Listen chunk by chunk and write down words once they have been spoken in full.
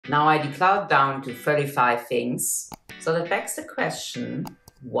Now I decluttered down to 35 things. So that begs the question,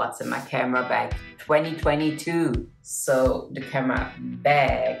 what's in my camera bag 2022? So the camera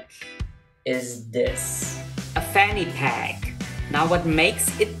bag is this. A fanny pack. Now what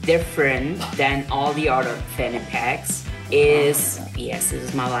makes it different than all the other fanny packs is, yes, this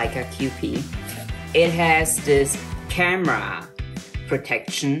is my Leica Q2. It has this camera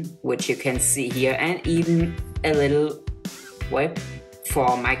protection, which you can see here, and even a little whip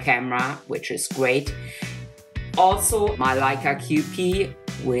for my camera, which is great. Also my Leica Q2,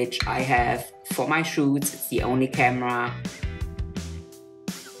 which I have for my shoots. It's the only camera.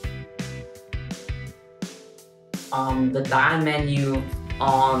 The dial menu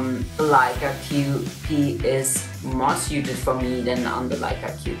on the Leica Q2 is more suited for me than on the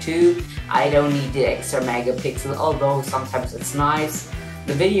Leica Q2. I don't need the extra megapixel, although sometimes it's nice.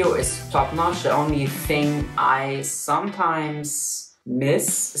 The video is top notch. The only thing I sometimes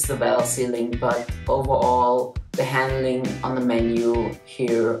miss is the bell sealing, but overall the handling on the menu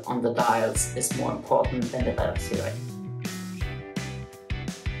here on the dials is more important than the bell sealing.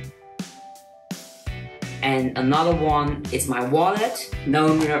 And another one is my wallet,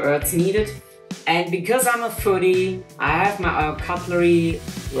 no mirror earths needed. And because I'm a foodie, I have my cutlery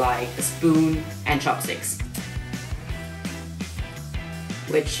like a spoon and chopsticks,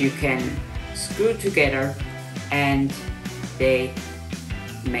 which you can screw together and they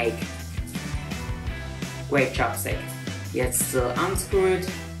make great chopstick. You have to still unscrew it,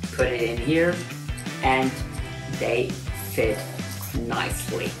 put it in here, and they fit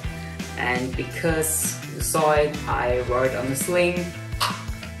nicely. And because you saw it, I wrote on the sling,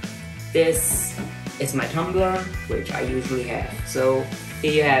 this is my tumbler, which I usually have. So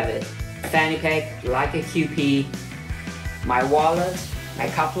here you have it, fanny pack, Leica Q2, my wallet, my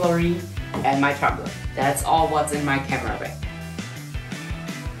cutlery, and my tumbler. That's all what's in my camera bag.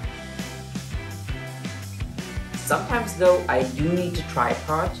 Sometimes though, I do need a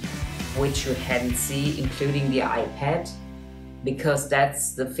tripod, which you hadn't seen, including the iPad, because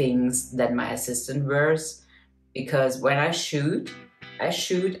that's the things that my assistant wears. Because when I shoot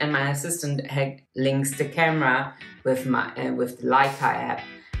and my assistant links the camera with the Leica app.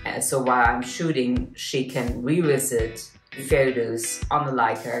 So while I'm shooting, she can revisit the photos on the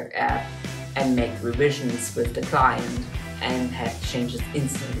Leica app and make revisions with the client and have changes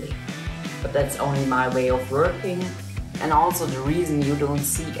instantly. But that's only my way of working. And also the reason you don't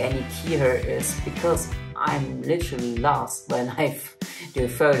see any key here is because I'm literally lost when I do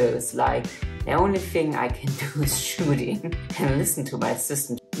photos. Like, the only thing I can do is shooting and listen to my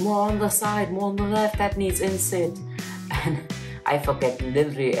assistant. More on the side, more on the left, that needs inset. And I forget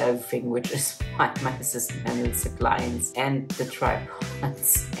literally everything, which is why my assistant handles the clients and the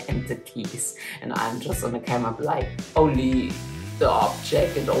tripods and the keys. And I'm just on the camera like only the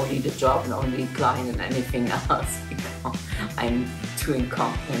object and only the job and only the client and anything else, because I'm too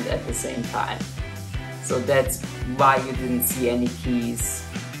incompetent at the same time. So that's why you didn't see any keys,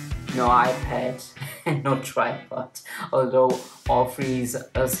 no iPad, and no tripod, although all three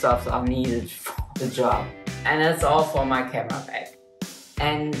stuffs are needed for the job. And that's all for my camera bag.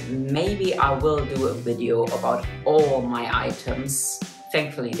 And maybe I will do a video about all my items.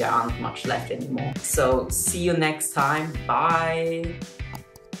 Thankfully there aren't much left anymore. So see you next time, bye!